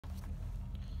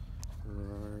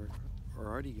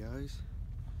Alrighty guys,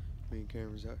 me and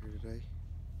Cameron's out here today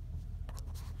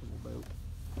in the boat.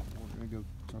 We're gonna go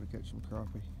try to catch some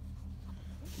crappie.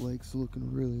 Lake's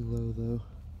looking really low though,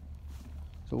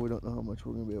 so we don't know how much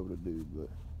we're gonna be able to do, but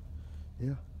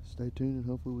yeah, stay tuned and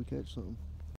hopefully we catch something.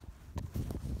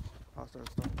 I'll start.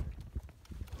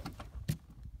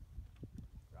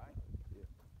 Right? Yeah.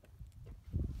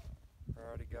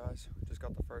 Alrighty guys, we just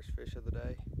got the first fish of the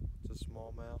day. It's a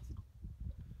smallmouth.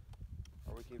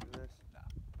 Are we keeping this? No.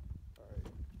 Alright.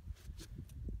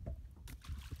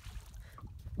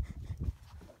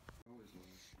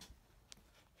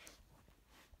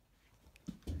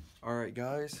 Alright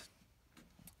guys,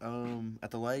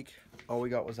 at the lake, all we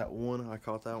got was that one. I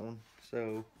caught that one.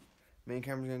 So me and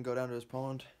Cameron's gonna go down to his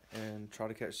pond and try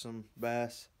to catch some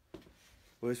bass.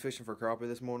 We was fishing for crappie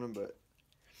this morning, but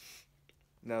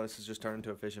now this has just turned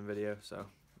into a fishing video. So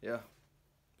yeah,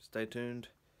 stay tuned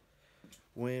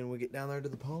when we get down there to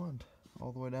the pond,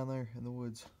 all the way down there in the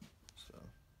woods. So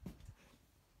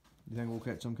you think we'll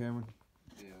catch some, Cameron?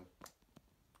 Yeah.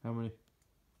 How many?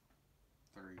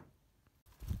 3.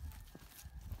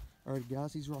 Alright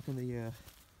guys, he's rocking the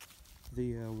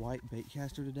white bait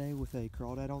caster today with a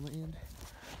crawdad on the end.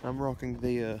 I'm rocking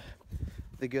the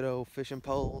good old fishing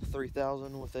pole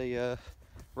 3000 with a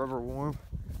rubber worm.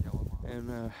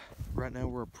 And right now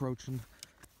we're approaching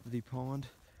the pond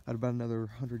at about another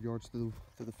 100 yards through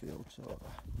the field. So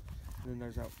and then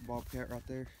there's that bobcat right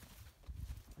there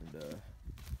and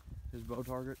his bow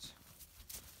targets.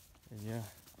 And yeah.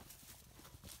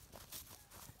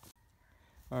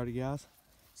 Alrighty guys,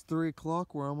 it's 3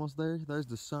 o'clock. We're almost there. There's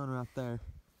the sun right there.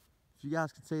 If you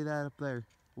guys can see that up there.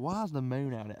 Why is the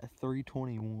moon out at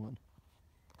 3:21?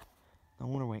 No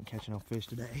wonder we ain't catching no fish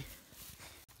today.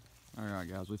 Alright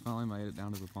guys, we finally made it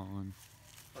down to the pond.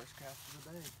 First cast of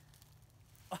the day.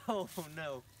 Oh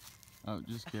no. Oh,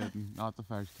 just kidding. Not the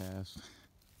first cast.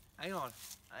 Hang on.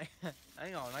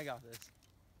 Hang on, I got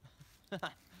this.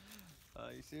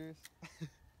 Are you serious?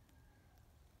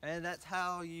 And that's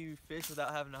how you fish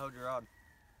without having to hold your rod.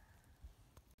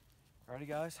 Alrighty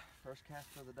guys, first cast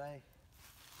of the day.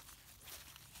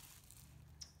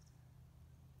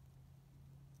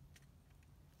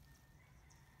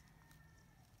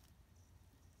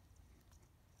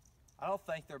 I don't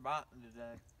think they're biting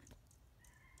today.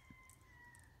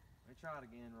 Let me try it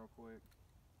again real quick.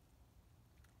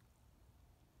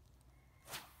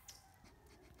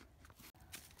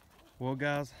 Well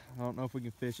guys, I don't know if we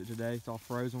can fish it today. It's all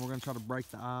frozen. We're gonna try to break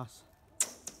the ice.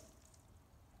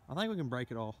 I think we can break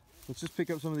it all. Let's just pick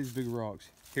up some of these big rocks.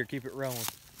 Here, keep it rolling.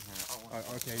 Right,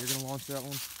 okay, you're gonna launch that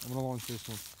one. I'm gonna launch this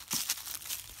one.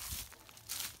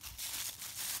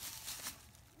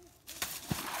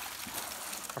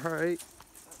 All right.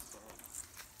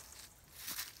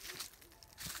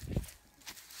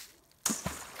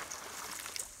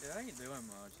 Yeah, I ain't doing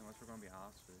much unless we're gonna be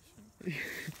ice fishing.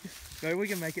 Maybe we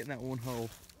can make it in that one hole.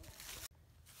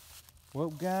 Well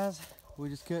guys, we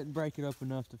just couldn't break it up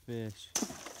enough to fish.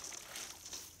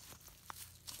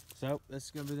 So this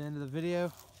is gonna be the end of the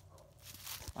video.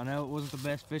 I know it wasn't the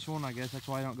best fish one. I guess that's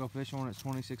why I don't go fishing when it's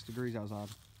 26 degrees outside.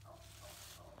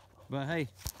 But hey,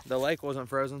 the lake wasn't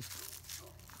frozen.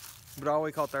 But all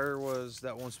we caught there was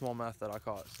that one smallmouth that I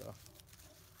caught, so.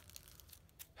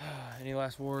 Any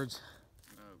last words?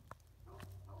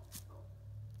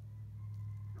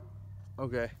 No.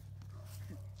 Okay.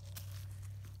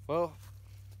 Well,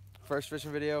 first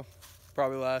fishing video,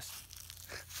 probably last.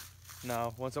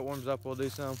 No, once it warms up, we'll do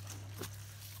some.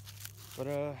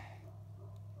 But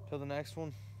till the next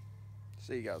one,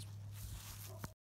 see you guys.